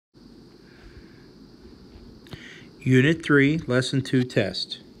Unit 3, Lesson 2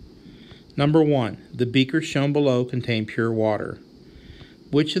 test. Number 1. The beakers shown below contain pure water.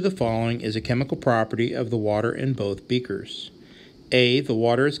 Which of the following is a chemical property of the water in both beakers? A. The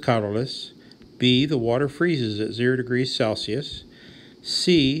water is colorless. B. The water freezes at 0 degrees Celsius.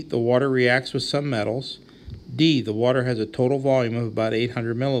 C. The water reacts with some metals. D. The water has a total volume of about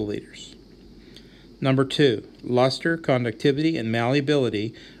 800 milliliters. Number 2. Luster, conductivity, and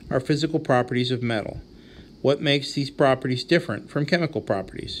malleability are physical properties of metal. What makes these properties different from chemical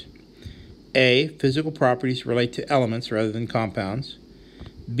properties? A. Physical properties relate to elements rather than compounds.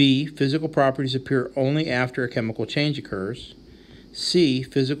 B. Physical properties appear only after a chemical change occurs. C.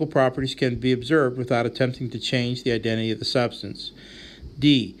 Physical properties can be observed without attempting to change the identity of the substance.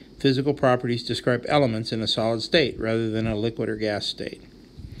 D. Physical properties describe elements in a solid state rather than a liquid or gas state.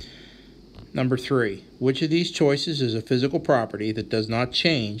 Number 3. Which of these choices is a physical property that does not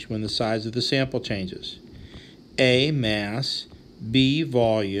change when the size of the sample changes? A. Mass. B.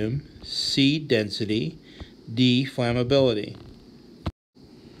 Volume. C. Density. D. Flammability.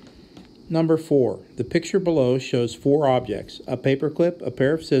 Number 4. The picture below shows 4 objects: a paperclip, a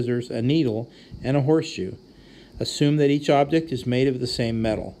pair of scissors, a needle, and a horseshoe. Assume that each object is made of the same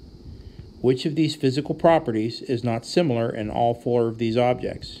metal. Which of these physical properties is not similar in all 4 of these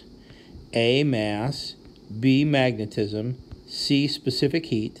objects? A. Mass. B. Magnetism. C. Specific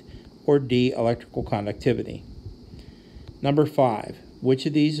heat. Or D. Electrical conductivity. Number 5. Which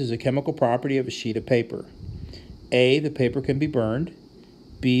of these is a chemical property of a sheet of paper? A. The paper can be burned.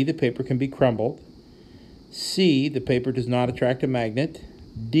 B. The paper can be crumbled. C. The paper does not attract a magnet.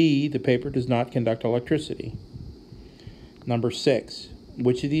 D. The paper does not conduct electricity. Number 6.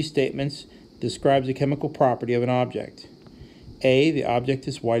 Which of these statements describes a chemical property of an object? A. The object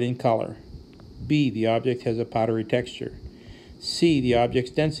is white in color. B. The object has a powdery texture. C. The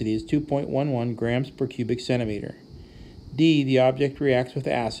object's density is 2.11 grams per cubic centimeter. D. The object reacts with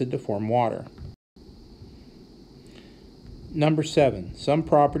acid to form water. Number 7. Some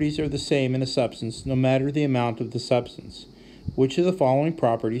properties are the same in a substance no matter the amount of the substance. Which of the following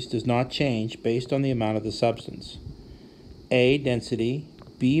properties does not change based on the amount of the substance? A. Density.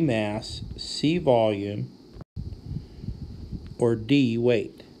 B. Mass. C. Volume. Or D.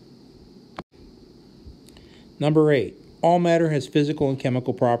 Weight. Number 8. All matter has physical and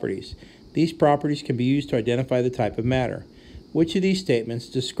chemical properties. These properties can be used to identify the type of matter. Which of these statements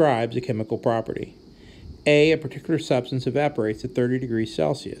describes a chemical property? A. A particular substance evaporates at 30 degrees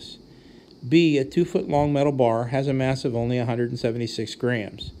Celsius. B. A 2-foot-long metal bar has a mass of only 176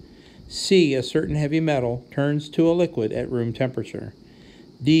 grams. C. A certain heavy metal turns to a liquid at room temperature.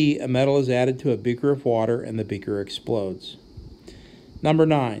 D. A metal is added to a beaker of water and the beaker explodes. Number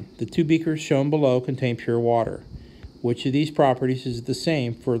 9. The 2 beakers shown below contain pure water. Which of these properties is the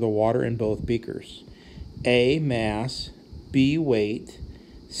same for the water in both beakers? A. Mass. B. Weight.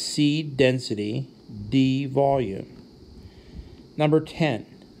 C. Density. D. Volume. Number 10.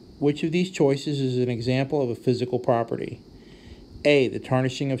 Which of these choices is an example of a physical property? A. The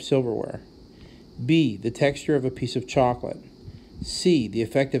tarnishing of silverware. B. The texture of a piece of chocolate. C. The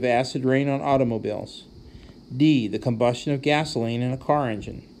effect of acid rain on automobiles. D. The combustion of gasoline in a car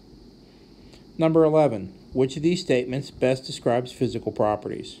engine. Number 11. Which of these statements best describes physical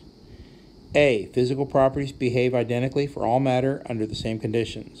properties? A. Physical properties behave identically for all matter under the same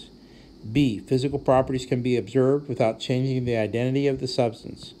conditions. B. Physical properties can be observed without changing the identity of the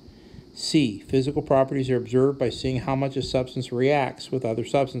substance. C. Physical properties are observed by seeing how much a substance reacts with other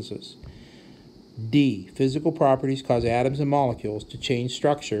substances. D. Physical properties cause atoms and molecules to change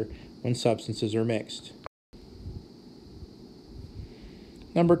structure when substances are mixed.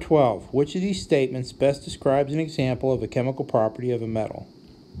 Number 12. Which of these statements best describes an example of a chemical property of a metal?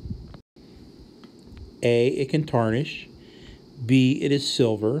 A. It can tarnish. B. It is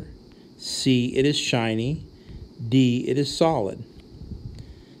silver. C. It is shiny. D. It is solid.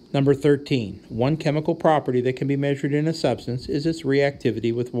 Number 13. One chemical property that can be measured in a substance is its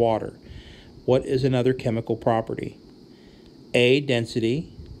reactivity with water. What is another chemical property? A.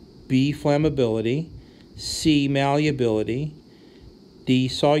 Density. B. Flammability. C. Malleability. D.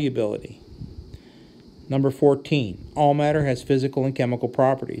 Solubility. Number 14. All matter has physical and chemical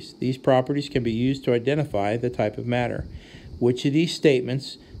properties. These properties can be used to identify the type of matter. Which of these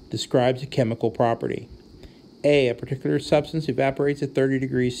statements describes a chemical property? A. A particular substance evaporates at 30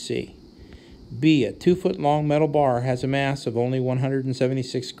 degrees C. B. A 2-foot-long metal bar has a mass of only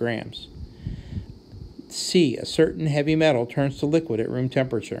 176 grams. C. A certain heavy metal turns to liquid at room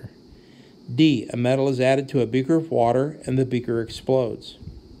temperature. D. A metal is added to a beaker of water and the beaker explodes.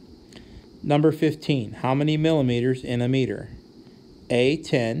 Number 15. How many millimeters in a meter? A.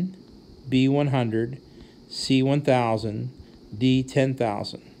 10. B. 100. C 1,000, D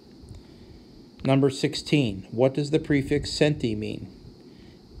 10,000. Number 16. What does the prefix centi mean?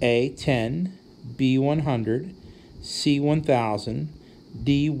 A 10, B 100, C 1,000,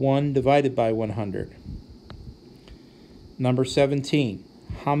 D 1 divided by 100. Number 17.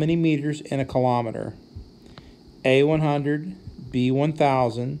 How many meters in a kilometer? A 100, B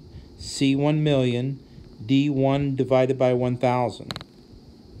 1,000, C 1,000,000, D 1 divided by 1,000.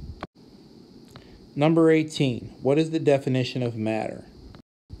 Number 18. What is the definition of matter?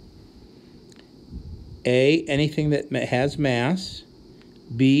 A, anything that has mass.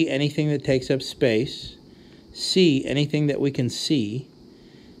 B, anything that takes up space. C, anything that we can see.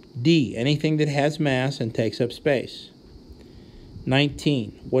 D, anything that has mass and takes up space.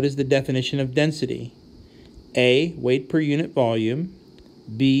 19. What is the definition of density? A, weight per unit volume.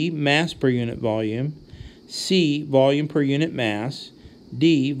 B, mass per unit volume. C, volume per unit mass.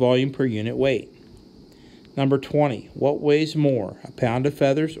 D, volume per unit weight. Number 20. What weighs more, a pound of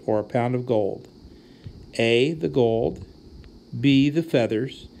feathers or a pound of gold? A, the gold. B, the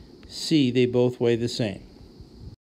feathers. C, they both weigh the same.